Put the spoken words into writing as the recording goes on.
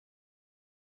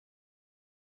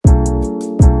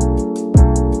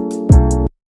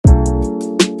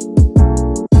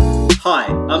Hi,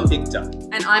 I'm Victor.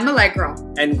 And I'm Allegra.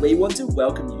 And we want to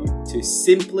welcome you to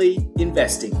Simply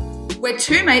Investing. We're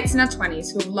two mates in our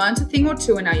 20s who have learned a thing or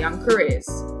two in our young careers.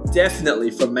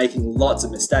 Definitely from making lots of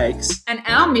mistakes. And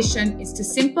our mission is to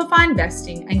simplify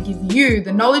investing and give you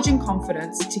the knowledge and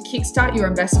confidence to kickstart your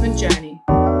investment journey.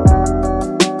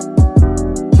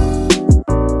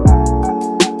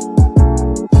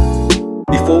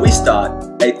 Before we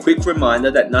start, a quick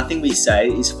reminder that nothing we say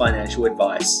is financial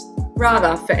advice.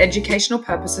 Rather, for educational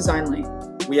purposes only.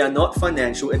 We are not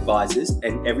financial advisors,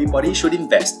 and everybody should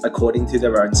invest according to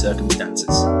their own circumstances.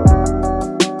 All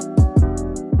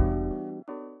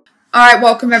right,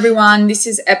 welcome everyone. This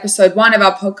is episode 1 of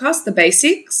our podcast, The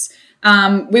Basics.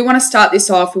 We want to start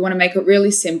this off. We want to make it really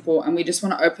simple, and we just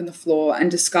want to open the floor and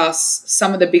discuss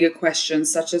some of the bigger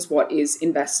questions, such as what is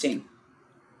investing?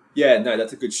 Yeah, no,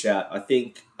 that's a good shout. I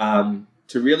think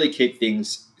to really keep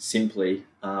things simply,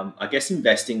 I guess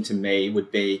investing to me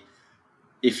would be,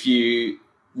 if you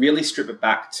really strip it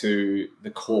back to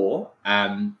the core,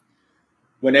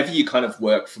 whenever you kind of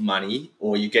work for money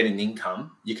or you get an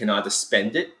income, you can either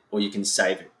spend it or you can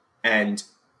save it. And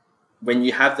when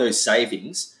you have those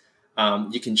savings,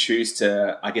 you can choose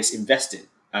to, I guess, invest it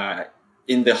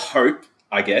in the hope,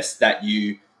 I guess, that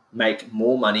you make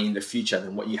more money in the future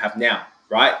than what you have now,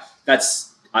 right?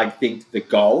 That's, I think, the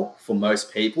goal for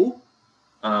most people.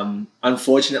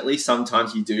 Unfortunately,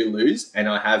 sometimes you do lose, and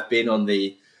I have been on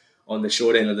the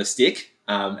short end of the stick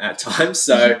at times.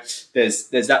 So there's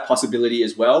that possibility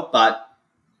as well. But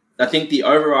I think the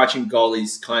overarching goal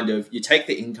is kind of, you take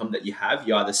the income that you have,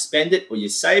 you either spend it or you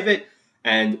save it.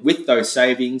 And with those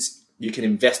savings, you can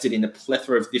invest it in a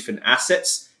plethora of different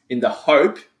assets in the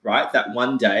hope, right, that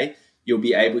one day you'll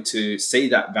be able to see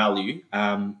that value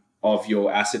of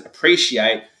your asset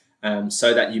appreciate,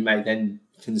 so that you may then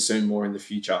consume more in the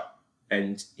future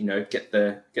and, you know, get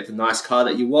the nice car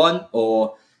that you want,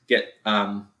 or get,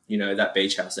 that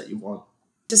beach house that you want.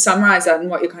 To summarize that, and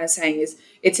what you're kind of saying is,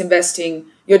 it's investing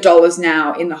your dollars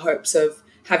now in the hopes of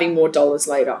having more dollars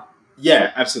later.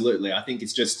 Yeah, absolutely. I think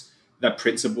it's just that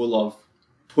principle of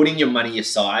putting your money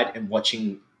aside and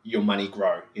watching your money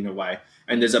grow in a way.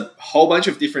 And there's a whole bunch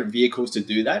of different vehicles to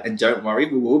do that. And don't worry,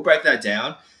 we will break that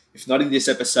down, if not in this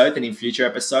episode, then in future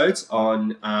episodes,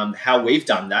 on how we've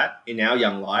done that in our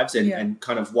young lives, and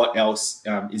kind of what else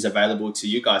is available to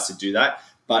you guys to do that.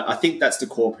 But I think that's the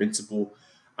core principle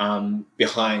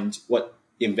behind what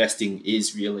investing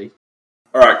is really.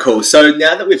 All right, cool. So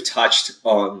now that we've touched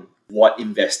on what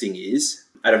investing is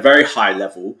at a very high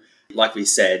level, like we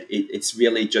said, it's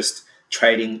really just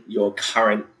trading your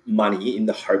current money in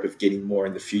the hope of getting more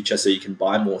in the future so you can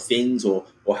buy more things or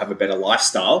have a better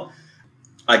lifestyle.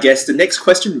 I guess the next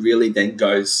question really then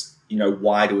goes,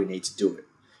 why do we need to do it?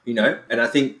 And I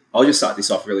think I'll just start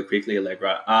this off really quickly,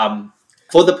 Allegra.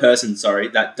 For the person,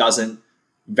 that doesn't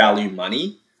value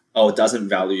money, or doesn't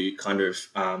value kind of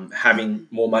having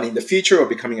more money in the future or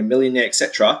becoming a millionaire,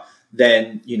 etc.,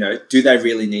 then, do they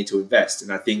really need to invest?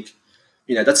 And I think,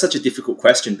 that's such a difficult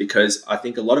question, because I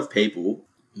think a lot of people,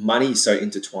 money is so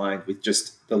intertwined with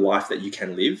just the life that you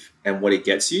can live and what it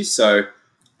gets you. So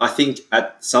I think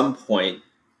at some point,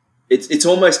 it's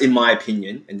almost, in my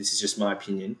opinion, and this is just my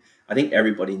opinion, I think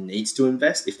everybody needs to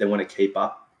invest if they want to keep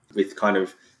up with kind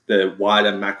of the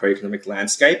wider macroeconomic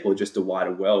landscape or just the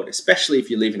wider world, especially if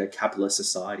you live in a capitalist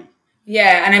society.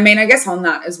 Yeah, and I mean, I guess on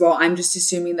that as well, I'm just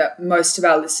assuming that most of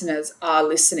our listeners are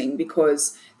listening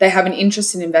because they have an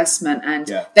interest in investment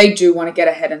and they do want to get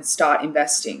ahead and start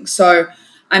investing. So,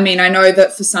 I mean, I know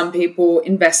that for some people,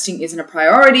 investing isn't a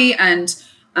priority, and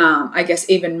I guess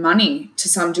even money to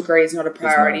some degree is not a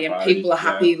priority, and people are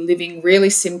happy living really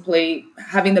simply,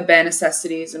 having the bare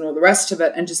necessities and all the rest of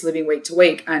it, and just living week to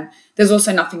week. And there's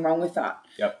also nothing wrong with that.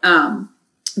 Yep.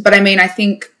 But I mean, I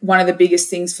think one of the biggest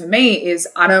things for me is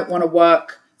I don't want to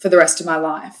work for the rest of my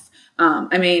life.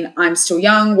 I mean, I'm still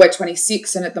young, we're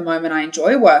 26, and at the moment I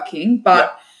enjoy working,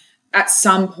 but at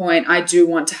some point I do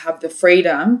want to have the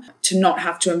freedom to not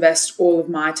have to invest all of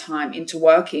my time into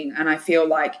working. And I feel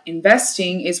like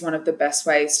investing is one of the best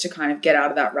ways to kind of get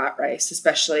out of that rat race,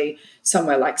 especially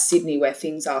somewhere like Sydney where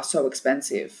things are so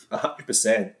expensive.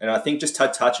 100%. And I think just to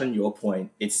touch on your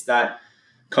point, it's that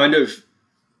kind of,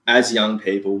 as young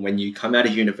people, when you come out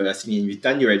of university and you've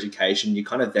done your education, you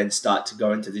kind of then start to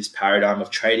go into this paradigm of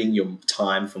trading your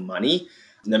time for money.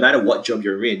 No matter what job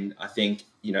you're in, I think,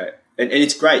 and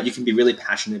it's great. You can be really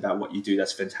passionate about what you do.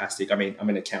 That's fantastic. I mean, I'm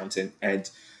an accountant and,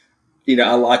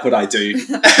 I like what I do.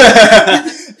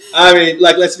 I mean,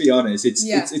 let's be honest,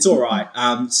 it's all right.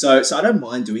 So I don't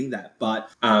mind doing that.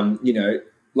 But,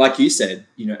 like you said,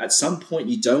 at some point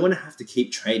you don't want to have to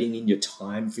keep trading in your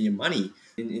time for your money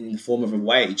in the form of a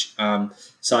wage.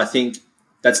 So I think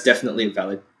that's definitely a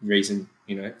valid reason,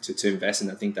 to invest.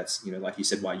 And I think that's, like you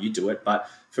said, why you do it. But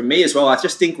for me as well, I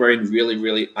just think we're in really,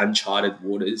 really uncharted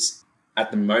waters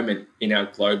at the moment in our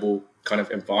global kind of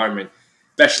environment,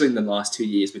 especially in the last 2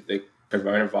 years with the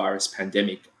coronavirus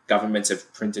pandemic. Governments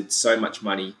have printed so much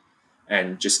money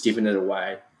and just given it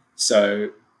away.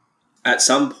 So at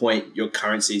some point, your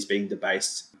currency is being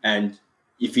debased. And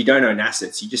if you don't own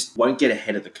assets, you just won't get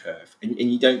ahead of the curve. And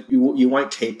you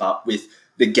won't keep up with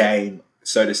the game,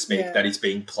 so to speak, that is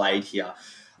being played here.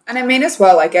 And I mean, as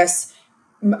well, I guess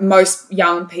most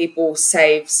young people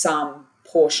save some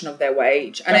portion of their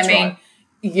wage. And right.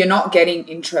 You're not getting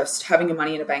interest having your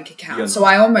money in a bank account. So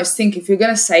I almost think if you're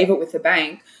going to save it with the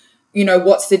bank,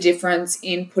 what's the difference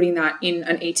in putting that in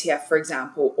an ETF, for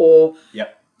example, or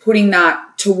putting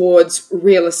that towards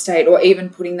real estate, or even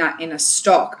putting that in a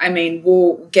stock? I mean,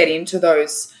 we'll get into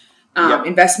those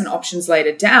investment options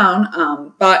later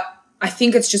down. But I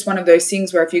think it's just one of those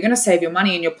things where if you're going to save your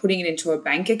money and you're putting it into a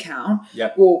bank account,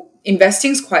 well, investing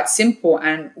is quite simple,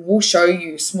 and we'll show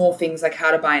you small things like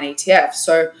how to buy an ETF.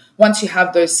 So once you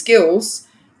have those skills,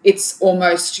 it's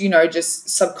almost, just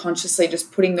subconsciously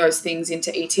just putting those things into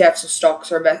ETFs or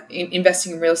stocks, or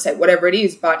investing in real estate, whatever it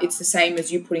is. But it's the same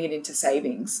as you putting it into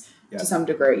savings to some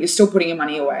degree. You're still putting your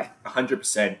money away.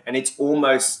 100%. And it's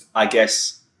almost, I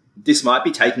guess, this might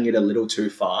be taking it a little too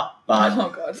far, but oh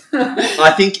God.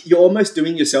 I think you're almost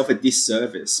doing yourself a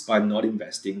disservice by not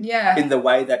investing. In the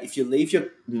way that if you leave your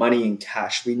money in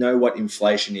cash, we know what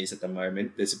inflation is at the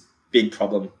moment. There's a big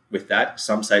problem with that.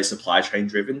 Some say supply chain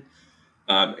driven.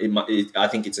 I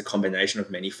think it's a combination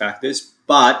of many factors.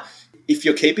 But if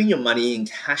you're keeping your money in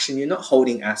cash and you're not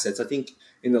holding assets, I think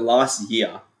in the last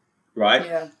year,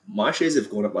 right, my shares have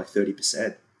gone up like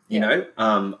 30%.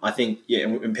 I think,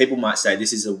 and people might say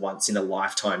this is a once in a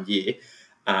lifetime year,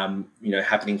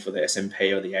 happening for the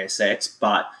S&P or the ASX.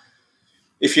 But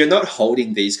if you're not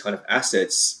holding these kind of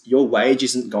assets, your wage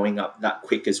isn't going up that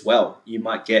quick as well. You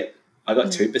might get, I got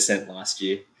 2% last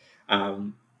year,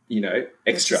 extra.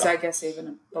 Which is, I guess,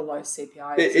 even below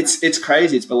CPI. It's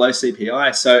crazy. It's below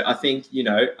CPI. So I think,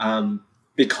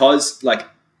 because like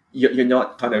you're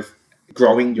not kind of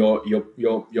growing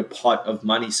your pot of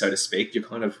money, so to speak, you're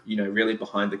kind of, really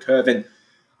behind the curve. And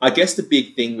I guess the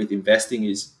big thing with investing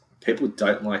is people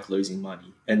don't like losing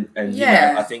money. And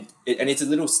I think, it's a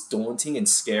little daunting and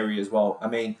scary as well. I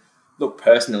mean, look,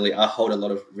 personally, I hold a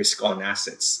lot of risk on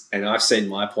assets, and I've seen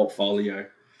my portfolio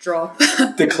drop,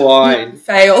 decline,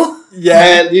 fail.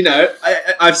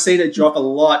 I've seen it drop a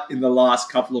lot in the last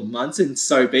couple of months, and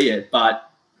so be it. But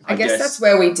I guess that's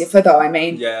where we differ, though. I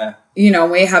mean,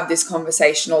 we have this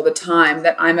conversation all the time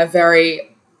that I'm a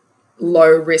very low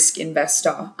risk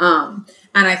investor. And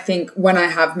I think when I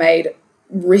have made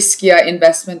riskier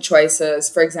investment choices,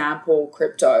 for example,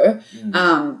 crypto,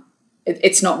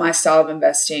 it's not my style of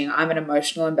investing. I'm an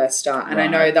emotional investor. And I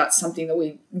know that's something that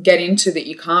we get into that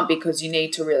you can't, because you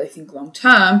need to really think long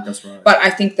term. That's right. But I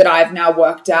think that I've now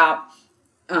worked out,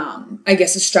 I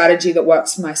guess, a strategy that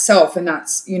works for myself. And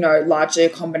that's, largely a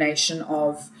combination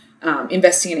of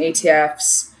investing in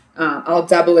ETFs. I'll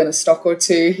dabble in a stock or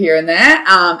two here and there.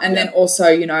 And then also,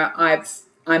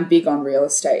 I'm big on real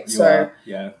estate.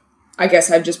 I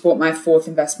guess I've just bought my 4th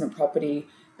investment property.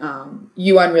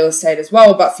 You own real estate as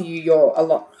well, but for you, you're a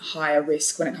lot higher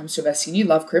risk when it comes to investing. You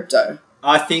love crypto.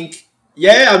 I think,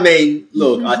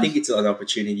 I think it's an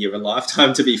opportunity of a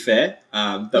lifetime, to be fair.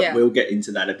 But we'll get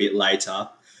into that a bit later.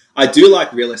 I do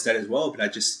like real estate as well,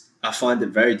 but I find it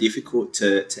very difficult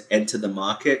to enter the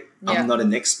market. I'm not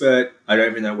an expert. I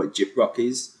don't even know what Gyprock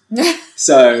is.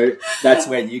 So that's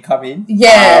where you come in.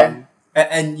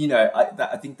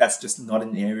 I think that's just not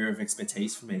an area of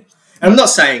expertise for me. And I'm not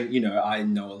saying, I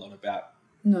know a lot about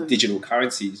digital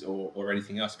currencies or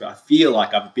anything else, but I feel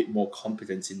like I have a bit more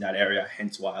competence in that area,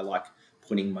 hence why I like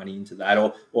putting money into that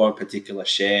or a particular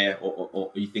share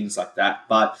or things like that.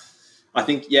 But I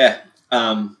think,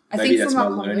 maybe that's my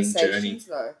learning journey.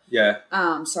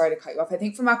 Sorry to cut you off. I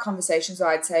think from our conversations, though,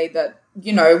 I'd say that,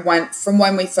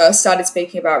 when we first started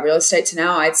speaking about real estate to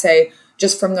now, I'd say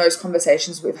just from those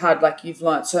conversations we've had, like, you've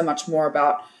learned so much more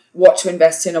about what to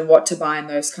invest in and what to buy and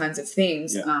those kinds of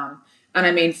things. And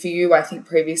I mean, for you, I think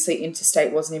previously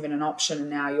interstate wasn't even an option, and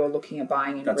now you're looking at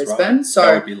buying in Brisbane. Right. So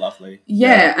that would be lovely.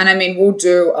 And I mean, we'll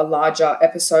do a larger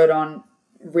episode on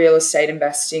real estate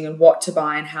investing and what to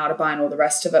buy and how to buy and all the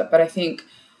rest of it. But I think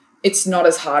it's not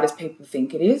as hard as people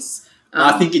think it is.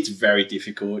 I think it's very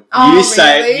difficult. You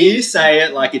say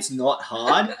it like it's not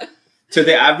hard. To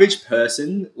the average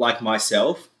person like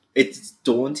myself, it's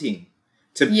daunting.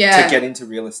 to get into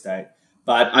real estate.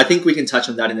 But I think we can touch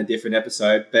on that in a different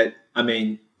episode. But I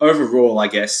mean, overall, I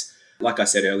guess, like I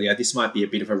said earlier, this might be a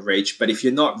bit of a reach, but if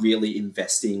you're not really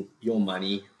investing your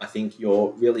money, I think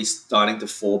you're really starting to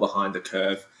fall behind the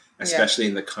curve, especially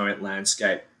in the current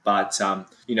landscape. But,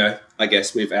 I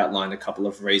guess we've outlined a couple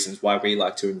of reasons why we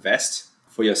like to invest.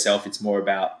 For yourself, it's more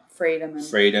about freedom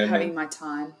having my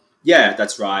time. Yeah,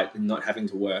 that's right. And not having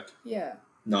to work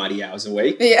 90 hours a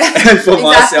week. Yeah, and for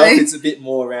myself, it's a bit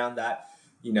more around that,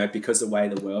 because the way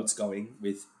the world's going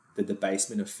with the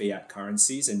debasement of fiat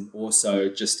currencies and also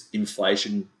just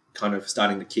inflation kind of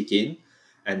starting to kick in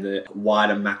and the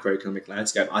wider macroeconomic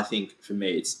landscape, I think for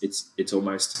me it's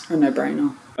almost a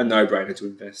no-brainer to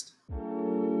invest.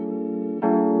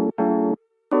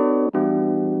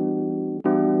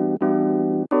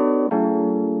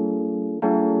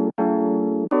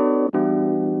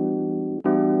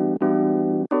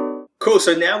 Cool.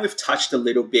 So now we've touched a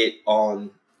little bit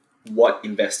on what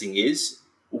investing is,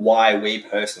 why we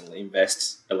personally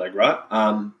invest, Allegra.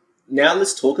 Now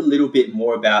let's talk a little bit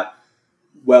more about,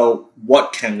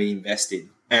 what can we invest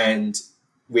in? And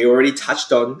we already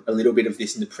touched on a little bit of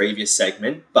this in the previous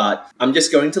segment, but I'm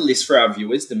just going to list for our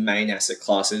viewers the main asset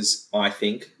classes I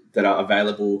think that are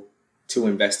available to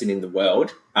invest in the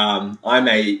world. I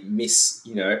may miss,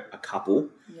 a couple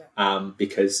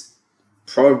because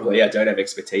probably I don't have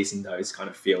expertise in those kind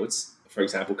of fields. For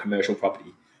example, commercial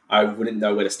property. I wouldn't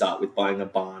know where to start with buying a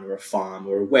barn or a farm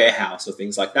or a warehouse or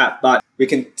things like that. But we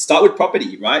can start with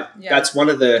property, right? Yeah. That's one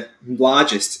of the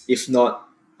largest, if not,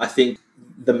 I think,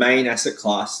 the main asset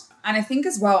class. And I think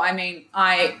as well, I mean,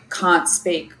 I can't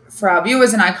speak for our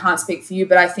viewers and I can't speak for you,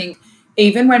 but I think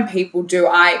even when people do,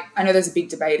 I know there's a big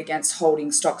debate against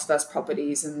holding stocks versus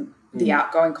properties and the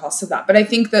outgoing costs of that. But I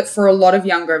think that for a lot of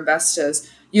younger investors,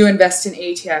 you invest in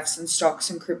ETFs and stocks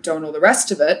and crypto and all the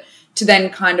rest of it to then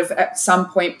kind of at some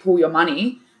point pull your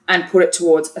money and put it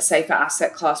towards a safer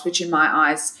asset class, which in my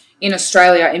eyes, in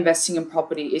Australia, investing in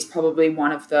property is probably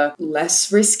one of the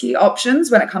less risky options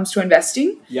when it comes to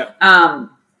investing. Yep.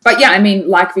 But yeah, I mean,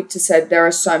 like Victor said, there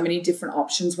are so many different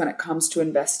options when it comes to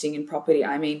investing in property.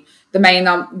 I mean, the main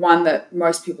one that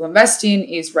most people invest in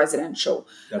is residential.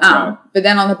 That's right. But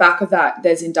then on the back of that,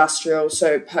 there's industrial,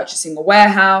 so purchasing a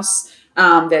warehouse.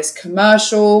 There's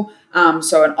commercial,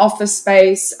 so an office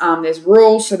space. There's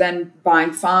rural, so then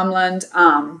buying farmland.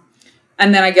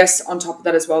 And then I guess on top of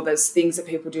that as well, there's things that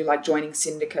people do like joining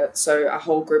syndicates. So a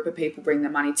whole group of people bring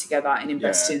their money together and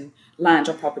invest in land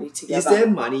or property together. Is there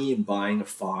money in buying a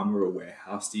farm or a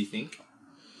warehouse, do you think?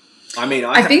 I mean,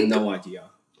 I have no idea.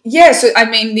 Yeah, so I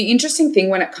mean, the interesting thing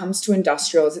when it comes to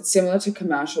industrial is it's similar to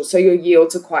commercial, so your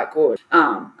yields are quite good.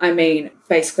 I mean,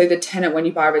 basically the tenant, when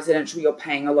you buy residential, you're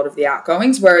paying a lot of the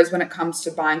outgoings, whereas when it comes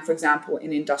to buying, for example,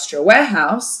 an industrial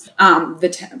warehouse, the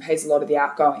tenant pays a lot of the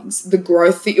outgoings. The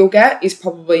growth that you'll get is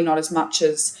probably not as much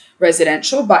as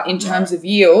residential, but in terms of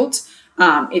yield,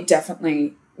 it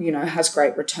definitely, has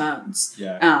great returns.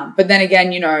 Yeah. But then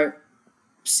again,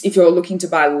 if you're looking to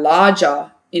buy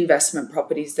larger investment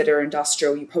properties that are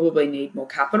industrial, you probably need more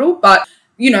capital. But,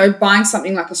 buying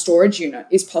something like a storage unit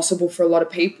is possible for a lot of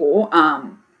people.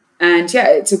 And yeah,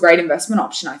 it's a great investment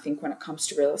option, I think, when it comes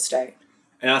to real estate.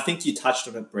 And I think you touched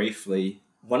on it briefly.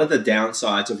 One of the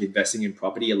downsides of investing in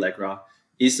property, Allegra,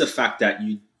 is the fact that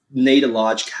you need a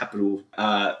large capital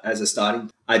as a starting.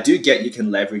 I do get you can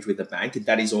leverage with the bank, and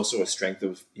that is also a strength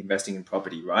of investing in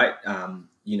property, right?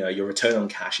 Your return on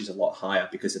cash is a lot higher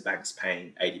because the bank's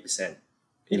paying 80%.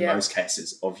 In most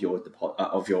cases of your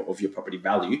property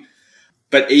value.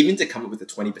 But even to come up with a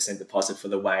 20% deposit for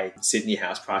the way Sydney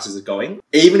house prices are going,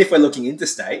 even if we're looking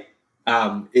interstate,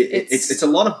 it's a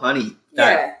lot of money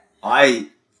that I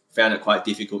found it quite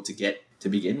difficult to get to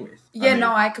begin with.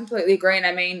 I completely agree. And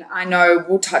I mean, I know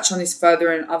we'll touch on this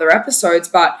further in other episodes,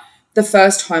 but the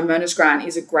first homeowners grant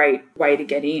is a great way to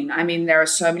get in. I mean, there are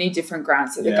so many different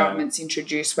grants that the government's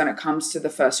introduced when it comes to the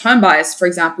first home buyers. For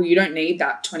example, you don't need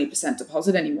that 20%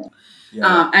 deposit anymore.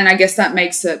 Yeah. And I guess that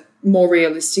makes it more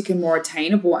realistic and more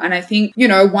attainable. And I think,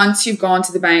 once you've gone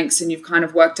to the banks and you've kind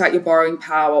of worked out your borrowing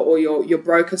power or your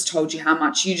broker's told you how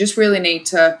much, you just really need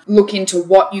to look into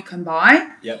what you can buy.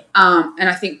 Yep. And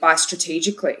I think buy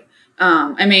strategically.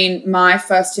 I mean, my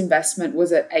first investment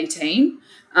was at 18.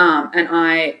 And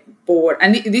I bought,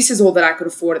 and this is all that I could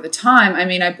afford at the time. I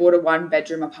mean, I bought a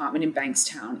 1-bedroom apartment in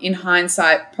Bankstown. In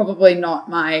hindsight, probably not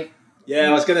my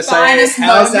I was going to say,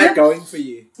 how's that going for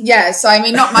you? Yeah, so I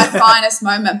mean, not my finest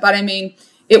moment, but I mean,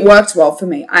 it worked well for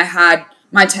me. I had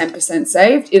my 10%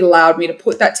 saved. It allowed me to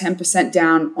put that 10%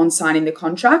 down on signing the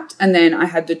contract, and then I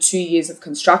had the 2 years of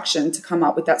construction to come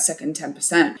up with that second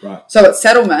 10%. Right. So at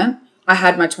settlement, I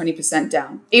had my 20%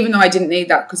 down, even though I didn't need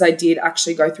that because I did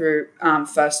actually go through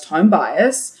first home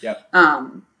buyers. Yep.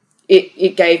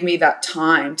 It gave me that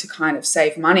time to kind of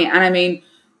save money. And I mean,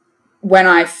 when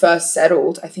I first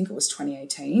settled, I think it was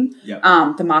 2018,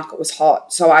 the market was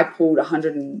hot. So I pulled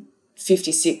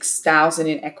 156,000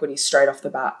 in equity straight off the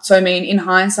bat. So, I mean, in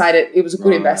hindsight, it was a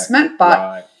good investment.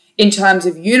 But in terms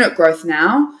of unit growth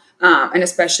now, and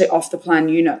especially off the plan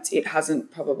units, it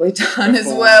hasn't probably done as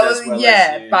well as you.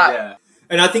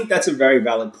 And I think that's a very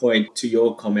valid point to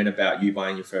your comment about you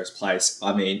buying your first place.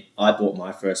 I mean, I bought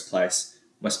my first place,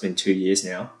 must have been 2 years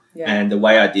now. Yeah. And the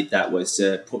way I did that was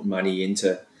to put money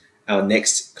into our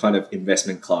next kind of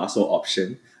investment class or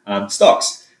option,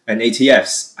 stocks and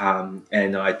ETFs.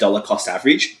 And I dollar cost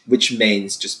average, which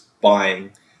means just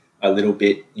buying a little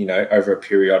bit, over a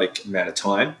periodic amount of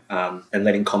time, and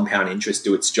letting compound interest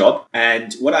do its job.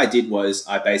 And what I did was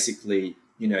I basically,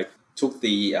 took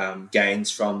the gains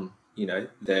from,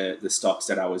 the stocks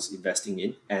that I was investing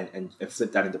in and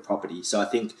flipped that into property. So I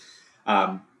think,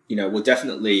 we'll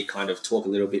definitely kind of talk a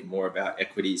little bit more about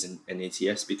equities and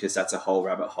ETFs because that's a whole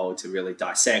rabbit hole to really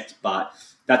dissect. But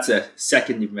that's a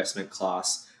second investment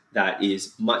class that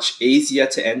is much easier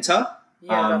to enter.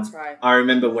 Yeah, that's right. I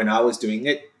remember when I was doing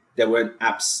it, there weren't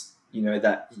apps,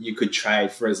 that you could trade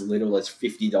for as little as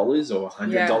 $50 or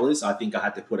 $100. I think I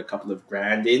had to put a couple of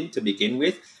grand in to begin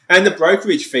with. And the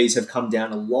brokerage fees have come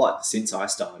down a lot since I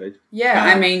started. Yeah,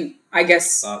 I mean, I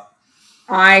guess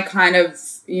I kind of,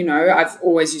 I've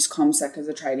always used CommSec as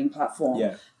a trading platform.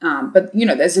 Yeah. But,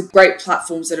 there's great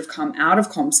platforms that have come out of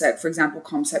CommSec, for example,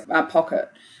 CommSec Pocket.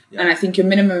 Yeah. And I think your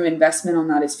minimum investment on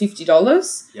that is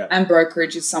 $50 and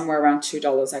brokerage is somewhere around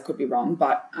 $2. I could be wrong,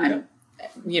 but I'm,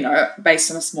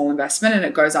 based on a small investment and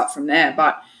it goes up from there.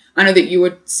 But I know that you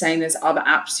were saying there's other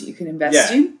apps that you can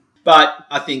invest in. But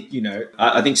I think,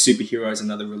 I think Superhero is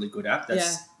another really good app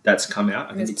that's come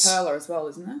out. I think it's Perla as well,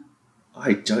 isn't it?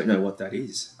 I don't know what that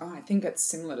is. Oh, I think it's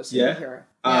similar to Superhero.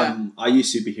 I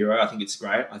use Superhero. I think it's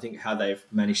great. I think how they've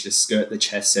managed to skirt the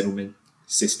CHESS settlement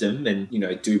system and,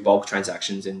 do bulk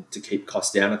transactions and to keep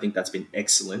costs down. I think that's been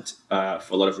excellent for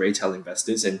a lot of retail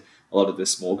investors and a lot of the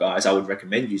small guys. I would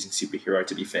recommend using Superhero,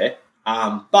 to be fair.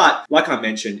 But like I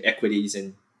mentioned, equities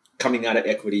and coming out of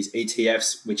equities,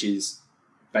 ETFs, which is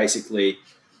basically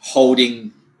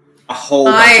holding a whole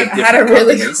bunch of different had a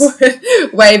really companies. good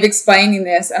way of explaining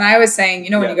this. And I was saying,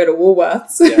 when you go to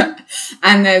Woolworths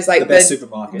and there's like the best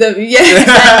supermarket. And there's,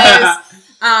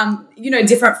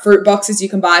 different fruit boxes you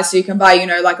can buy. So you can buy,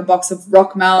 like a box of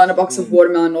rock melon, a box of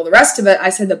watermelon, and all the rest of it. I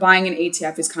said that buying an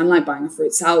ETF is kind of like buying a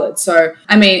fruit salad. So,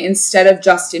 I mean, instead of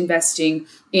just investing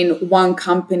in one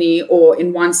company or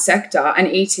in one sector, an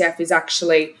ETF is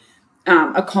actually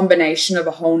a combination of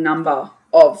a whole number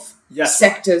of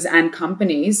sectors and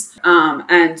companies.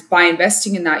 And by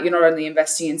investing in that, you're not only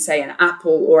investing in, say, an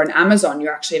Apple or an Amazon,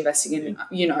 you're actually investing in,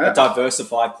 a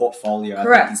diversified portfolio.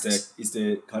 Correct. I think is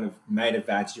the kind of main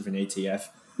advantage of an ETF.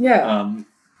 Yeah.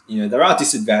 There are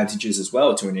disadvantages as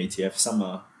well to an ETF. Some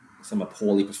are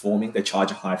poorly performing. They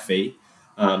charge a high fee,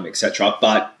 etc.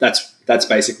 But that's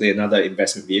basically another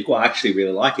investment vehicle. I actually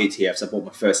really like ETFs. I bought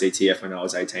my first ETF when I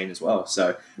was 18 as well.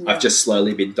 So I've just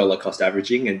slowly been dollar cost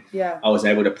averaging and I was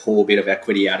able to pull a bit of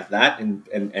equity out of that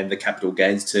and the capital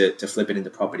gains to flip it into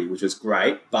property, which was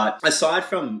great. But aside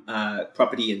from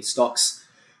property and stocks,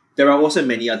 there are also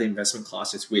many other investment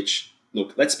classes which,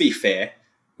 look, let's be fair,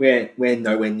 we're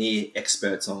nowhere near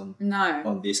experts on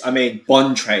this. I mean,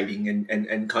 bond trading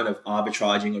and kind of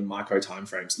arbitraging on micro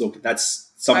timeframes. Look,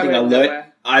 that's something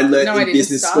I learned in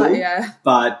business school. Yeah.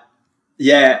 But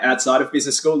outside of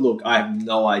business school, look, I have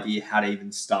no idea how to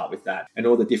even start with that. And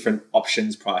all the different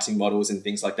options, pricing models and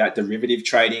things like that, derivative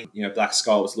trading, black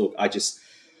skulls. Look,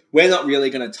 we're not really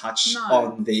going to touch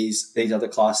on these other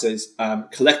classes.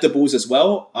 Collectibles as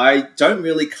well. I don't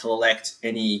really collect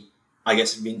any, I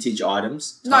guess, vintage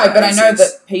items. No, but I know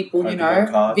that people,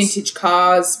 vintage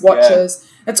cars, watches,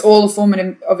 it's all a form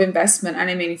of investment.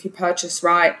 And I mean, if you purchase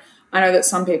right, I know that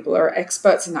some people are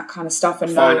experts in that kind of stuff.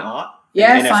 And fine art.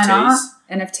 Yeah, fine art.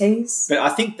 NFTs. But I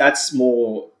think that's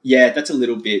more, that's a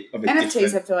little bit of a NFTs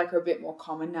different... I feel like are a bit more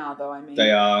common now, though. I mean,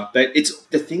 they are. But it's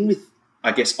the thing with,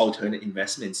 I guess, alternate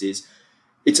investments is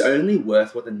it's only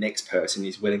worth what the next person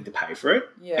is willing to pay for it.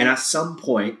 Yeah. And at some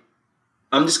point,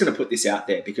 I'm just going to put this out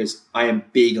there because I am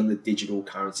big on the digital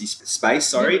currency space.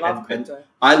 Sorry. And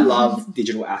I love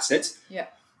digital assets. Yeah.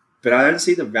 But I don't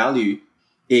see the value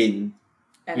in,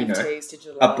 NFTs,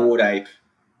 digital a Bored Ape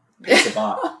piece of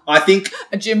art. I think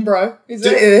a gym bro. Is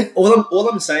it? All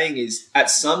I'm saying is at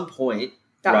some point,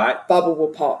 that bubble will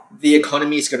pop. The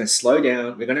economy is going to slow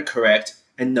down. We're going to correct,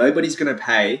 and nobody's going to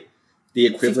pay the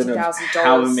equivalent of $50,000.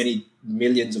 how many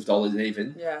millions of dollars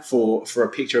even Yeah. for a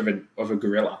picture of a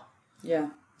gorilla. Yeah.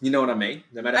 You know what I mean?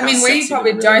 No matter I how mean, sexy we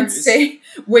probably the gorilla don't is.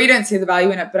 we don't see the value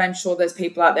in it, but I'm sure there's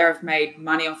people out there who've made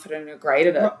money off it and are great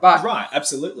at it. But Right,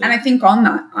 absolutely. and I think on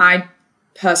that,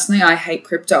 I hate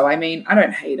crypto. I mean, I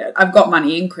don't hate it. I've got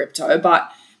money in crypto,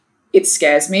 but it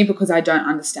scares me because I don't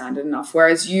understand it enough.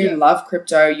 Whereas you love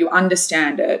crypto, you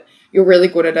understand it, you're really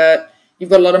good at it, you've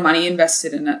got a lot of money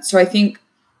invested in it. So I think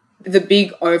the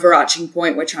big overarching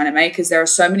point we're trying to make is there are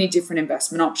so many different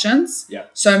investment options,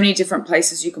 so many different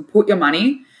places you can put your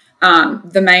money.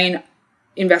 The main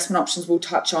investment options we'll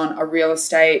touch on are real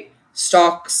estate,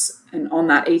 stocks, and on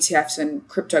that ETFs and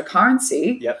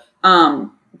cryptocurrency.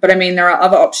 But I mean, there are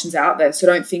other options out there. So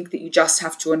don't think that you just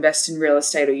have to invest in real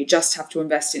estate or you just have to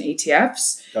invest in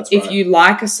ETFs. If you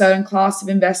like a certain class of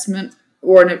investment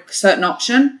or a certain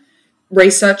option,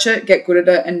 research it, get good at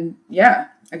it, and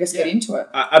get into it.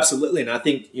 Absolutely. And I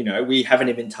think, we haven't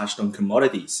even touched on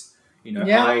commodities.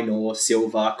 Iron ore,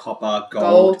 silver, copper,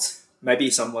 gold.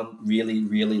 Maybe someone really,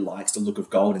 really likes the look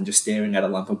of gold and just staring at a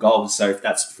lump of gold. So if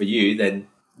that's for you, then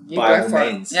by all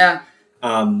means. Yeah.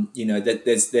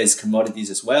 There's commodities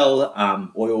as well.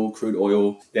 Oil, crude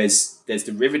oil. There's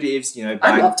derivatives.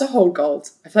 I'd love to hold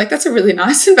gold. I feel like that's a really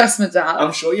nice investment to have.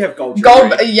 I'm sure you have gold.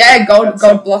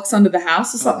 Gold blocks under the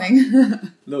house or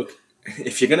something. Look,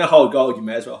 if you're gonna hold gold, you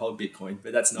may as well hold Bitcoin.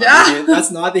 But that's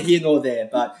neither here nor there.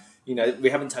 But we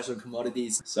haven't touched on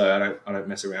commodities, so I don't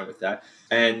mess around with that.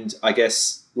 And I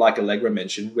guess, like Allegra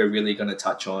mentioned, we're really going to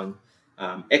touch on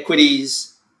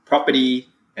equities, property,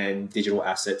 and digital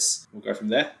assets. We'll go from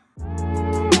there.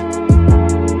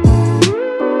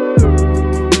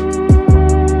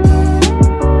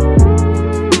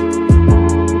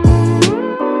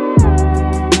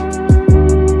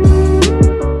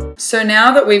 So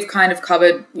now that we've kind of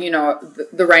covered,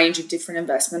 the range of different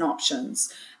investment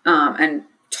options, and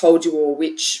told you all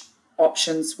which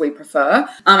options we prefer,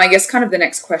 I guess kind of the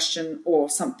next question or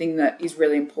something that is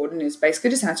really important is basically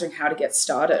just answering how to get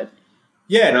started.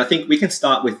 Yeah, and I think we can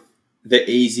start with the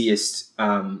easiest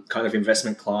kind of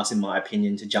investment class, in my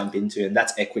opinion, to jump into, and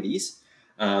that's equities.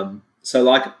 So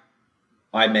like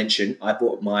I mentioned, I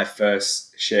bought my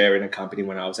first share in a company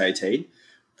when I was 18,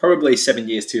 probably 7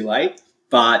 years too late.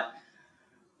 But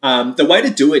the way to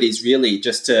do it is really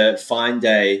just to find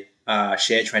a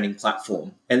share trading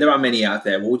platform. And there are many out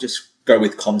there. We'll just go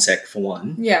with CommSec for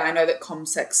one. Yeah, I know that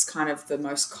CommSec's kind of the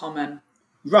most common.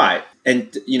 Right.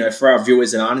 And, for our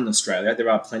viewers that aren't in Australia, there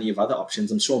are plenty of other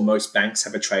options. I'm sure most banks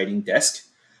have a trading desk,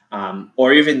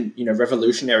 or even,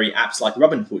 revolutionary apps like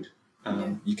Robinhood.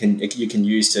 You can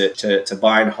use to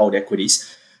buy and hold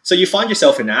equities. So you find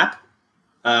yourself an app,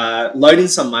 load in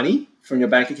some money from your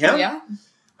bank account. Yeah.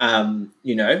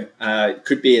 It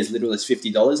could be as little as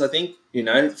 $50, I think,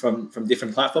 from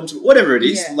different platforms, whatever it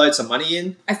is, load some money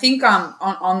in. I think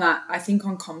on that, I think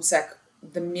on CommSec,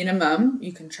 the minimum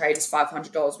you can trade is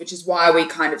 $500, which is why we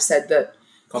kind of said that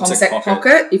CommSec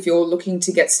Pocket, if you're looking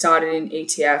to get started in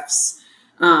ETFs,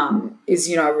 is,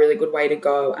 a really good way to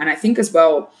go. And I think as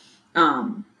well,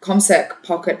 CommSec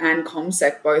Pocket and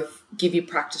CommSec both give you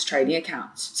practice trading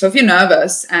accounts. So if you're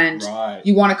nervous and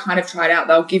you want to kind of try it out,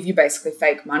 they'll give you basically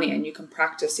fake money and you can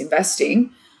practice investing.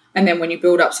 And then when you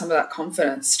build up some of that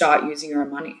confidence, start using your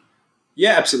own money.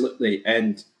 Yeah, absolutely.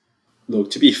 And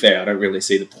look, to be fair, I don't really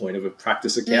see the point of a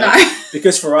practice account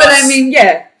because for us,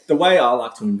 the way I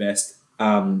like to invest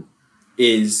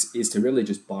is to really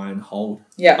just buy and hold.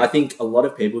 Yeah. I think a lot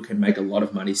of people can make a lot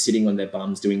of money sitting on their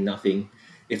bums doing nothing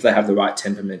if they have the right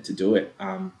temperament to do it.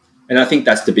 And I think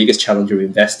that's the biggest challenge of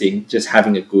investing, just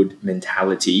having a good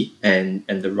mentality and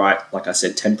the right, like I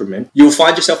said, temperament. You'll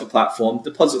find yourself a platform,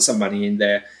 deposit some money in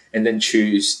there, and then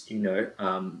choose,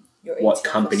 what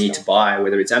company to buy,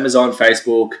 whether it's Amazon,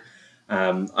 Facebook.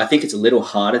 I think it's a little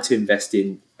harder to invest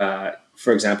in,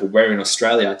 for example, we're in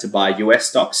Australia, to buy US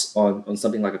stocks on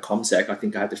something like a CommSec. I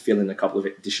think I had to fill in a couple of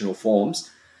additional forms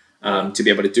to be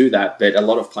able to do that. But a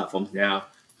lot of platforms now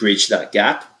bridge that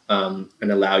gap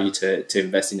and allow you to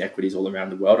invest in equities all around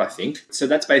the world, I think. So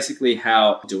that's basically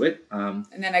how I do it. And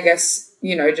then I guess,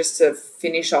 just to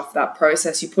finish off that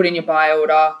process, you put in your buy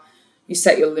order, you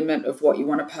set your limit of what you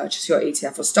want to purchase your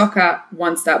ETF or stock at.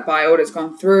 Once that buy order has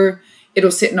gone through,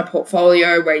 it'll sit in a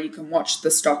portfolio where you can watch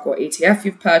the stock or ETF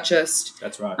you've purchased.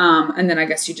 That's right. And then I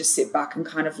guess you just sit back and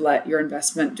kind of let your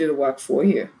investment do the work for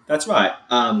you. That's right.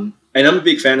 And I'm a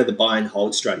big fan of the buy and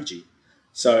hold strategy.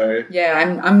 So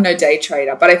yeah, I'm no day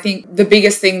trader, but I think the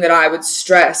biggest thing that I would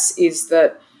stress is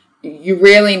that you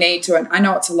really need to, and I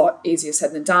know it's a lot easier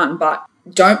said than done, but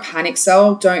don't panic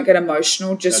sell, don't get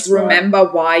emotional. Just remember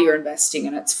why you're investing,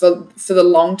 and it's for the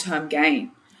long-term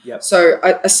gain. Yep. So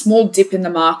a small dip in the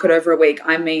market over a week.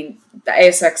 I mean, the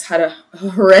ASX had a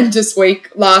horrendous week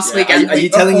last week. Are you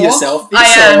telling yourself this? I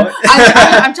am.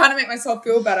 I'm trying to make myself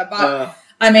feel better. But,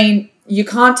 I mean, you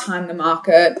can't time the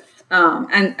market.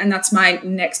 And that's my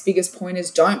next biggest point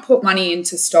is don't put money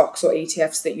into stocks or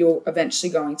ETFs that you're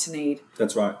eventually going to need.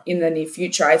 That's right. In the near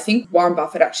future. I think Warren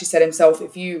Buffett actually said himself,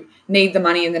 if you need the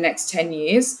money in the next 10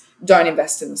 years, don't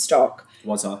invest in the stock.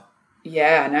 What's that?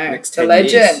 Yeah, I know. Next the 10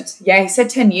 legend. years. Yeah, he said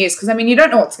 10 years because, I mean, you don't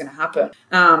know what's going to happen.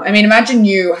 I mean, imagine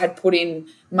you had put in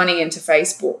money into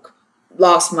Facebook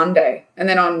last Monday and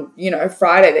then on,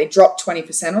 Friday they dropped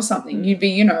 20% or something. You'd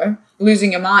be,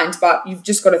 losing your mind, but you've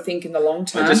just got to think in the long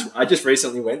term. I just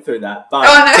recently went through that.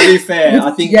 But to be fair,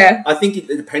 I think it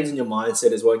depends on your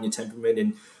mindset as well and your temperament,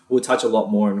 and we'll touch a lot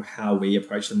more on how we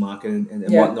approach the market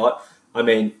and whatnot. I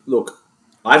mean, look,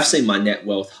 I've seen my net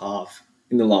wealth halve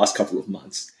in the last couple of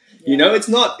months. Yeah.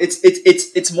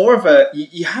 It's more of a,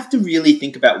 you have to really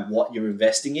think about what you're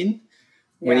investing in.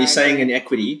 When you're saying in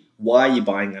equity, why are you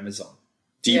buying Amazon?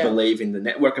 Do you believe in the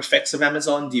network effects of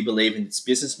Amazon? Do you believe in its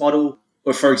business model?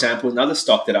 Or, for example, another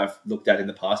stock that I've looked at in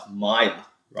the past, Maya,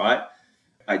 right?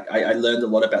 I learned a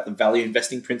lot about the value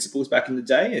investing principles back in the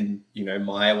day. And,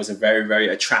 Maya was a very, very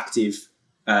attractive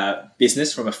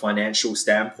business from a financial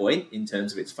standpoint in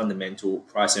terms of its fundamental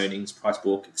price earnings, price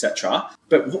book, etc.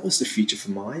 But what was the future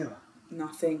for Maya?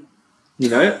 Nothing.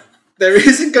 There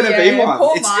isn't going to be one.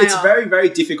 It's very, very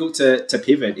difficult to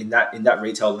pivot in that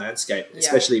retail landscape,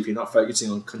 especially if you're not focusing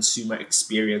on consumer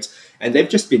experience. And they've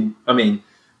just been,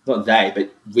 not they,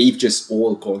 but we've just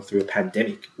all gone through a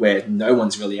pandemic where no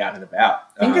one's really out and about.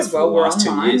 I think as well, we're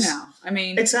online now. I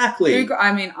mean, exactly.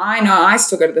 I know I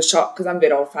still go to the shop because I'm a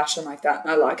bit old fashioned like that.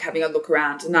 And I like having a look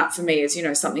around. And that for me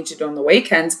is, something to do on the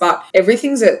weekends. But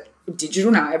everything's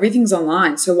digital now. Everything's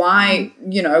online. So why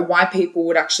people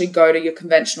would actually go to your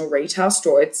conventional retail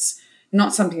store? It's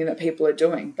not something that people are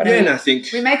doing. But I think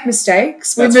we make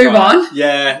mistakes. We move on.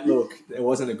 Yeah, look, it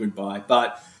wasn't a good buy.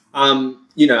 But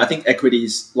I think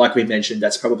equities, like we mentioned,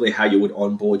 that's probably how you would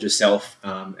onboard yourself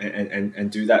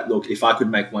and do that. Look, if I could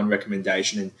make one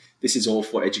recommendation, and this is all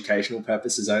for educational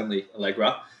purposes only,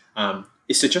 Allegra,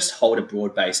 is to just hold a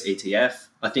broad-based ETF.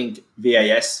 I think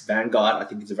Vanguard, I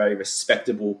think it's a very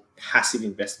respectable passive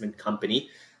investment company,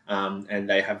 and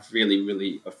they have really,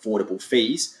 really affordable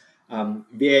fees.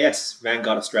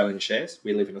 Vanguard Australian shares.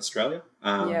 We live in Australia.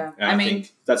 I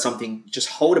think that's something, just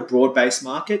hold a broad-based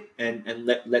market and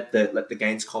let the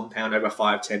gains compound over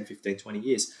 5, 10, 15, 20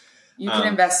 years. You can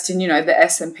invest in, the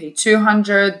S&P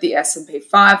 200, the S&P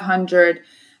 500,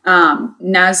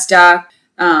 NASDAQ,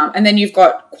 and then you've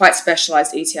got quite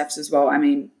specialized ETFs as well. I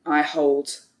mean, I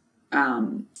hold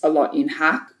a lot in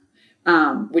Hack,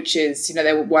 which is,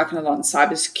 they were working a lot in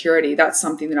cybersecurity. That's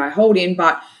something that I hold in,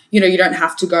 but you don't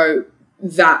have to go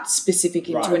that specific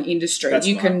into an industry.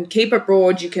 You can keep it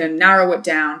broad, you can narrow it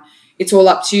down. It's all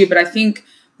up to you. But I think,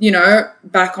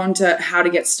 back onto how to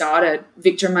get started,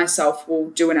 Victor and myself will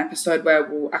do an episode where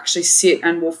we'll actually sit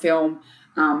and we'll film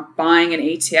buying an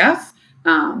ETF.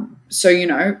 So,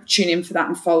 tune in for that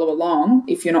and follow along.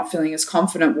 If you're not feeling as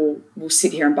confident, we'll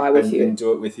sit here and buy with you. And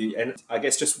do it with you. And I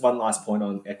guess just one last point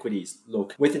on equities.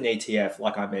 Look, with an ETF,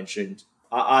 like I mentioned,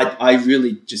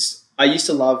 I used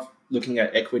to love looking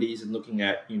at equities and looking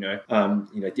at,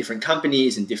 different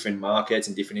companies and different markets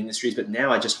and different industries. But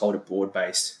now I just hold a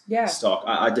broad-based stock.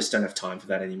 I just don't have time for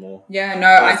that anymore. Yeah, no,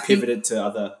 I've pivoted to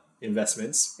other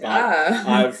investments. But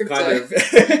I've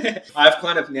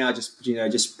kind of now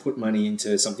just put money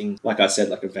into something, like I said,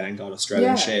 like a Vanguard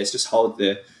Australian shares. Just hold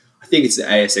I think it's the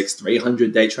ASX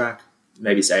 300 day track.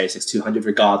 Maybe it's ASX 200.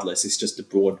 Regardless, it's just a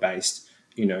broad-based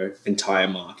entire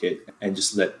market, and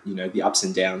just let the ups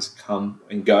and downs come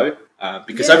and go,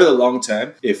 because over the long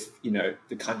term, if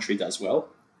the country does well,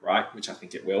 right, which I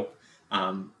think it will,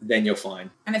 then you're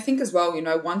fine. And I think as well,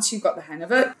 once you've got the hang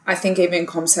of it, I think even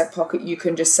CommSec Pocket, you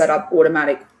can just set up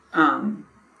automatic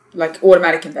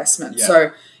investments.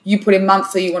 So you put in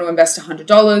monthly, you want to invest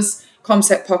 $100,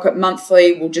 CommSec Pocket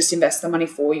monthly will just invest the money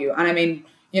for you. And I mean,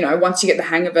 once you get the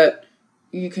hang of it,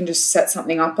 you can just set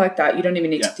something up like that. You don't even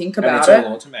need to think about it. And it's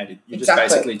all automated. You're just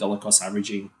basically dollar cost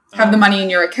averaging. Have the money in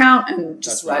your account and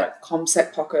just let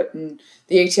CommSec Pocket and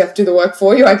the ETF do the work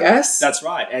for you, I guess. That's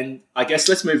right. And I guess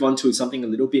let's move on to something a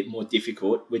little bit more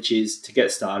difficult, which is to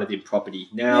get started in property.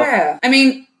 Now, I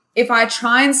mean, if I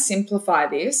try and simplify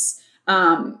this,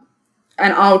 and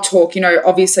I'll talk,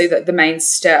 obviously the main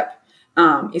step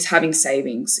is having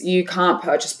savings. You can't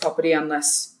purchase property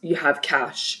unless you have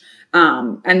cash.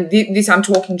 And this I'm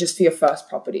talking just for your first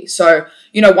property. So,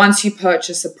 once you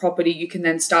purchase a property, you can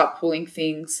then start pulling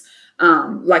things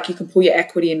Like you can pull your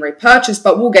equity and repurchase,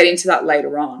 but we'll get into that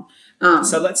later on.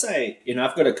 So let's say,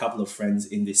 I've got a couple of friends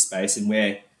in this space and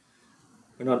we're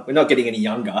not getting any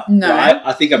younger, right?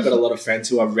 I think I've got a lot of friends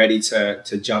who are ready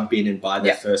to jump in and buy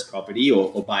their first property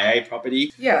or buy a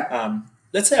property. Yeah.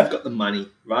 Let's say I've got the money,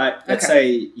 right? Let's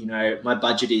say, my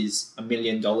budget is $1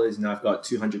 million and I've got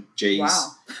 200 Gs.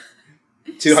 Wow.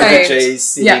 200 Gs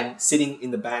sitting in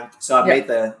the bank. So I made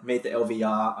the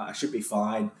LVR. I should be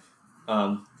fine.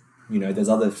 There's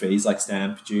other fees like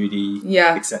stamp duty,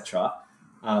 etc.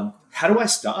 How do I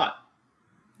start?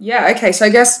 Yeah, okay. So I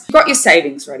guess you've got your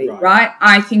savings ready, right?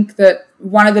 I think that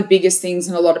one of the biggest things,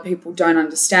 and a lot of people don't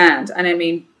understand, and I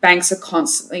mean, banks are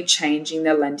constantly changing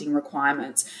their lending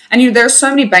requirements. And there are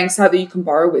so many banks out that you can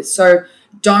borrow with. So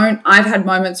I've had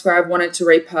moments where I've wanted to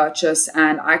repurchase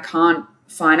and I can't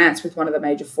finance with one of the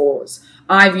major fours.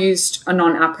 I've used a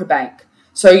non-APRA bank.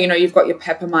 So, you've got your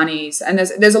Pepper Moneys, and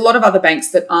there's a lot of other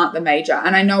banks that aren't the major.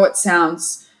 And I know it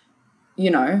sounds,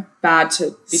 bad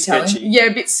to be sketchy. Telling. Yeah,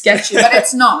 a bit sketchy, but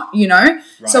it's not, Right.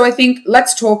 So I think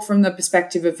let's talk from the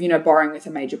perspective of, borrowing with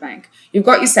a major bank. You've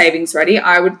got your savings ready.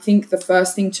 I would think the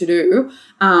first thing to do,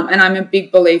 and I'm a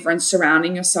big believer in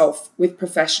surrounding yourself with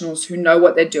professionals who know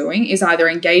what they're doing, is either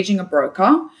engaging a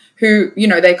broker who,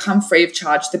 they come free of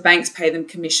charge. The banks pay them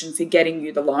commission for getting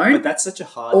you the loan. But that's such a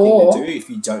hard thing to do if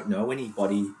you don't know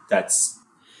anybody that's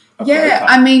a broker.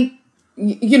 I mean,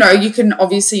 you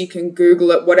can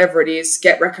Google it, whatever it is,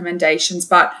 get recommendations.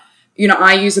 But,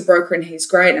 I use a broker and he's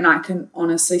great. And I can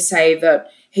honestly say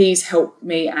that he's helped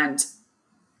me and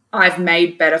I've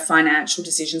made better financial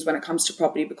decisions when it comes to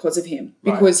property because of him.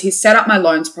 Because he's set up my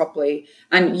loans properly.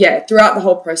 And throughout the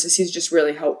whole process, he's just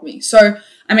really helped me. So,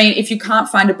 I mean, if you can't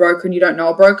find a broker and you don't know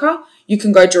a broker, you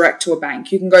can go direct to a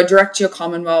bank. You can go direct to your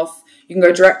Commonwealth. You can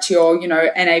go direct to your,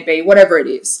 NAB, whatever it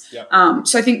is. Yep.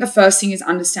 So I think the first thing is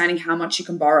understanding how much you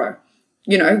can borrow.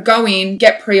 Go in,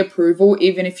 get pre-approval,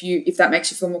 even if that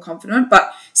makes you feel more confident,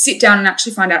 but sit down and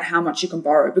actually find out how much you can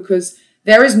borrow, because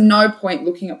there is no point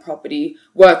looking at property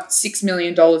worth $6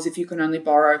 million if you can only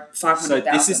borrow $500,000. So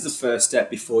this is the first step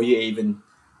before you even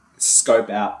scope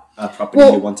out a property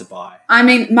you want to buy. I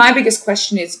mean, my biggest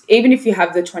question is, even if you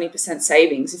have the 20%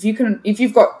 savings, if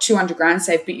you've got 200 grand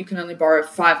saved, but you can only borrow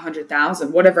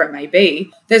 500,000, whatever it may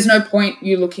be, there's no point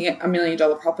you looking at $1 million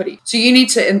property. So you need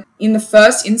to, in the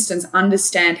first instance,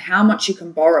 understand how much you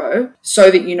can borrow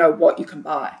so that you know what you can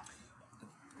buy.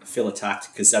 I feel attacked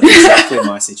because that's exactly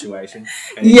my situation,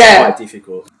 and it's quite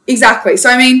difficult. Exactly. So,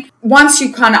 I mean, once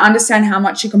you kind of understand how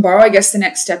much you can borrow, I guess the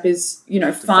next step is,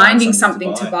 finding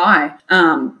something to buy.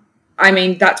 I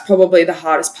mean, that's probably the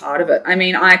hardest part of it. I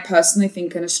mean, I personally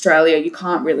think in Australia, you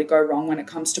can't really go wrong when it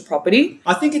comes to property.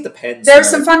 I think it depends. There are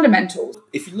some fundamentals.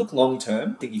 If you look long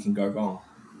term, I think you can go wrong.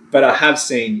 But I have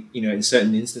seen, in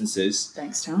certain instances.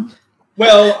 Thanks, Tom.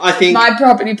 Well, I think my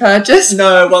property purchase.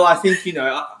 No, well, I think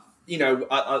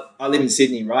I live in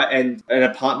Sydney, right? And an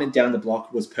apartment down the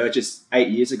block was purchased 8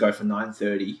 years ago for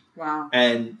 $930. Wow.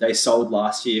 And they sold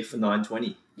last year for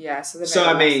 $920. Yeah, so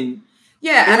I mean,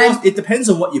 it depends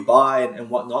on what you buy and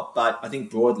whatnot. But I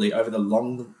think broadly over the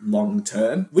long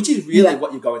term, which is really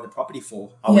what you're going to property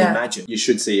for, I would imagine, you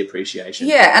should see appreciation.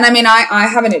 Yeah, and I mean, I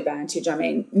have an advantage. I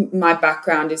mean, my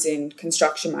background is in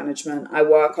construction management. I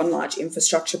work on large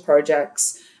infrastructure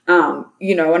projects.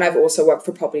 And I've also worked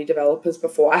for property developers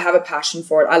before. I have a passion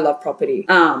for it. I love property.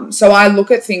 So I look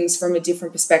at things from a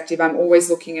different perspective. I'm always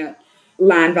looking at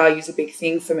land value is a big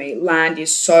thing for me. Land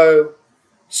is so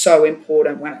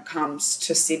important when it comes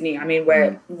to Sydney. I mean,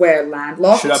 we're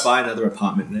landlocked. Should I buy another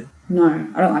apartment then?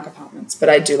 No, I don't like apartments, but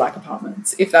I do like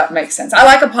apartments, if that makes sense. I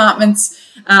like apartments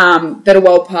that are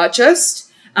well purchased.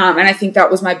 And I think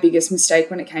that was my biggest mistake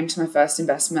when it came to my first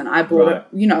investment. I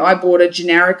bought a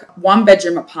generic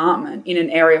 1-bedroom apartment in an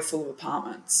area full of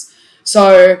apartments.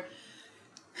 So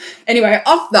anyway,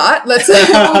 off that, we'll get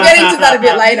into that a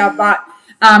bit later. But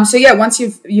once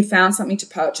you've found something to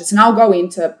purchase, and I'll go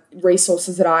into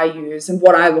resources that I use and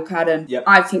what I look at, and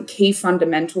I think key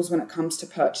fundamentals when it comes to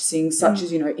purchasing, such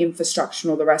as infrastructure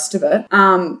and all the rest of it.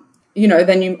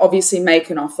 Then you obviously make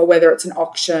an offer, whether it's an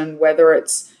auction, whether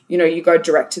it's you go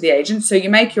direct to the agent. So you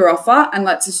make your offer, and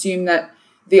let's assume that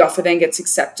the offer then gets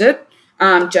accepted.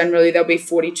 Generally, there'll be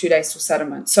 42 days till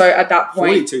settlement. So at that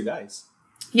point, 42 days.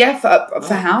 Yeah,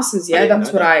 for houses. Yeah,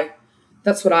 that's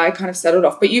what I kind of settled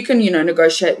off. But you can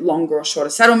negotiate longer or shorter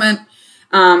settlement.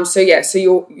 So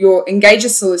you'll engage a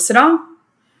solicitor.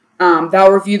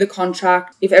 They'll review the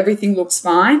contract. If everything looks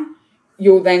fine,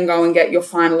 you'll then go and get your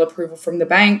final approval from the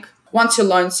bank. Once your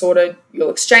loan's sorted, you'll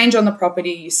exchange on the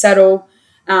property. You settle.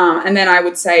 And then I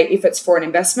would say if it's for an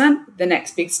investment, the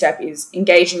next big step is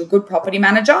engaging a good property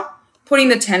manager, putting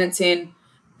the tenants in,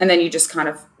 and then you just kind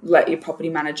of let your property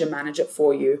manager manage it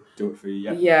for you. Do it for you,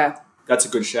 yeah. Yeah. That's a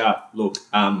good shout. Look,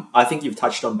 I think you've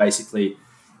touched on basically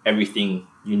everything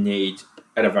you need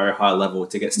at a very high level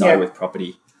to get started with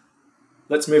property.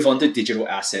 Let's move on to digital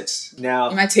assets. Now,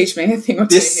 you might teach me a thing or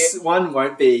two here. This one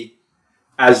won't be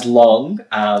as long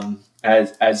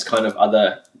as kind of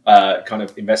other kind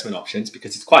of investment options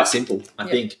because it's quite simple. I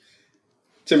think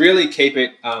to really keep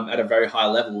it at a very high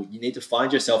level, you need to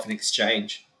find yourself an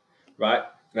exchange, right?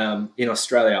 In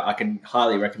Australia, I can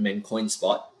highly recommend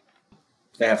CoinSpot.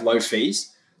 They have low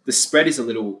fees. The spread is a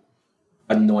little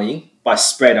annoying. By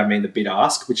spread, I mean the bid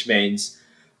ask, which means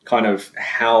kind of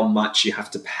how much you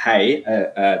have to pay.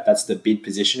 That's the bid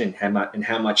position and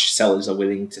how much sellers are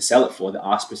willing to sell it for. The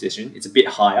ask position, it's a bit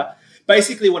higher.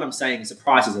 Basically, what I'm saying is the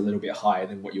price is a little bit higher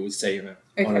than what you would see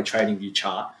on a trading view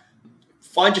chart.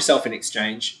 Find yourself an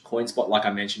exchange. CoinSpot, like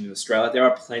I mentioned in Australia, there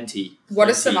are plenty. What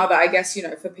are some other, I guess,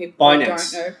 for people who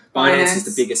don't know? Binance is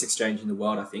the biggest exchange in the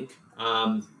world, I think.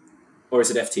 Or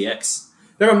is it FTX?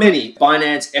 There are many.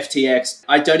 Binance, FTX.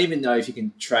 I don't even know if you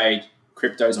can trade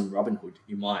cryptos on Robinhood.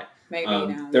 You might. Maybe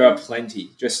now. There are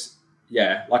plenty. Just,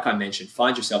 like I mentioned,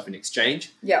 find yourself an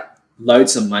exchange. Yeah. Load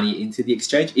some money into the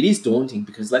exchange. It is daunting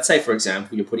because let's say, for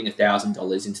example, you're putting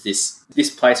 $1,000 into this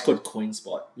place called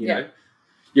CoinSpot. You know,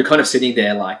 you're kind of sitting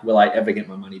there like, will I ever get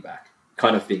my money back?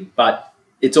 Kind of thing. But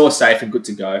it's all safe and good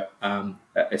to go,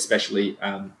 especially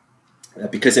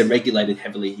because they're regulated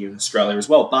heavily here in Australia as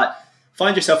well. But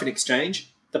find yourself an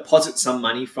exchange, deposit some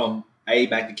money from a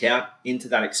bank account into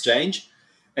that exchange,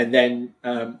 and then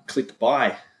click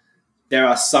buy. There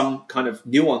are some kind of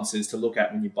nuances to look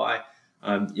at when you buy.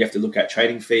 You have to look at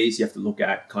trading fees. You have to look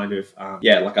at kind of,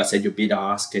 like I said, your bid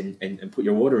ask and put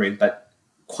your order in. But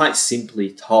quite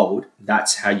simply told,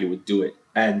 that's how you would do it.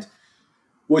 And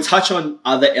we'll touch on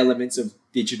other elements of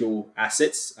digital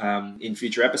assets in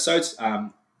future episodes.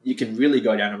 You can really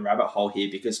go down a rabbit hole here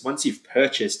because once you've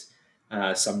purchased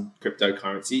some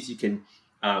cryptocurrencies, you can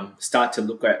start to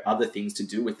look at other things to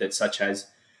do with it, such as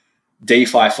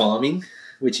DeFi farming,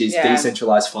 which is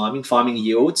decentralized farming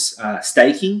yields,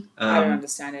 staking. I don't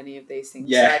understand any of these things.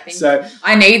 Yeah, so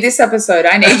I need this episode.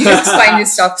 I need you to explain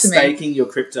this stuff to me. Staking your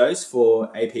cryptos for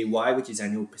APY, which is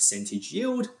annual percentage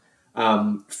yield.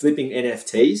 Flipping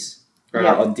NFTs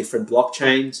on different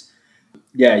blockchains.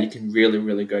 Yeah, you can really,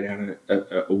 really go down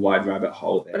a wide rabbit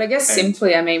hole there. But I guess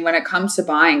simply, when it comes to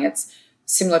buying, it's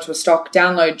similar to a stock.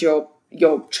 Download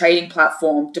your trading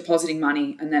platform, depositing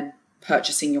money, and then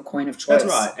purchasing your coin of choice. That's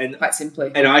right. And quite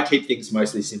simply. And I keep things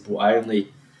mostly simple. I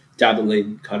only dabble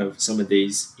in kind of some of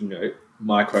these,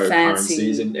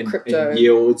 microcurrencies and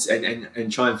yields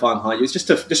and try and find high yields just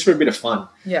for a bit of fun.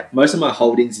 Yeah. Most of my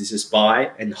holdings is just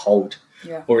buy and hold.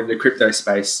 Yeah. Or in the crypto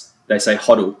space, they say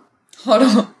hodl.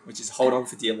 Hodl. Which is hold on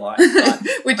for dear life.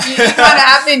 Which you kind of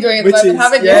have been doing at the moment,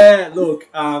 haven't you? Yeah,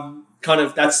 look, kind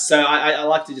of that's so I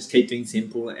like to just keep things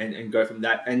simple and go from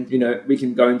that. And, we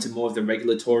can go into more of the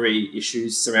regulatory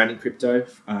issues surrounding crypto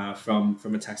from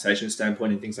a taxation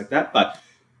standpoint and things like that. But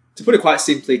to put it quite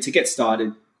simply, to get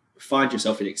started, find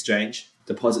yourself an exchange,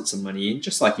 deposit some money in,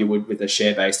 just like you would with a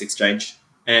share-based exchange,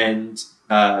 and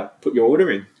put your order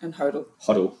in. And hodl.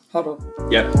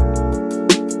 Hodl. Yep.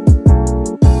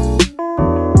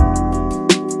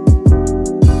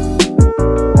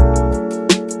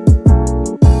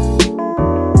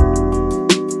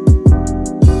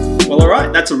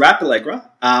 That's a wrap, Allegra.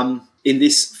 In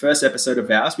this first episode of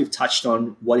ours, we've touched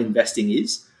on what investing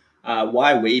is,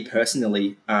 why we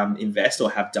personally invest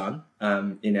or have done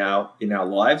in our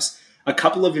lives, a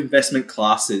couple of investment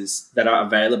classes that are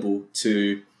available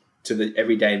to the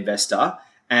everyday investor,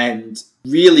 and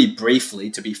really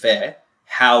briefly, to be fair,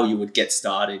 how you would get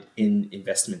started in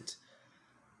investment.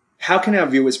 How can our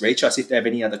viewers reach us if they have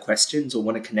any other questions or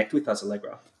want to connect with us,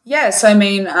 Allegra? Yeah, so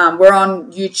we're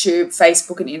on YouTube,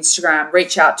 Facebook and Instagram.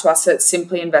 Reach out to us at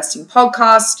Simply Investing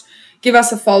Podcast. Give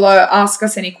us a follow, ask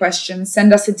us any questions,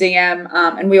 send us a DM.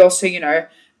 And we also,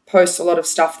 post a lot of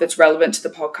stuff that's relevant to the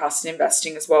podcast and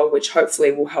investing as well, which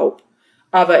hopefully will help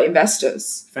other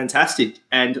investors. Fantastic.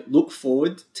 And look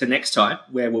forward to next time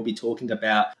where we'll be talking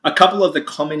about a couple of the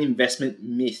common investment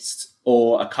myths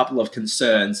or a couple of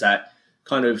concerns that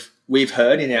kind of we've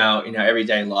heard in our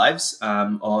everyday lives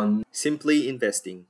on Simply Investing.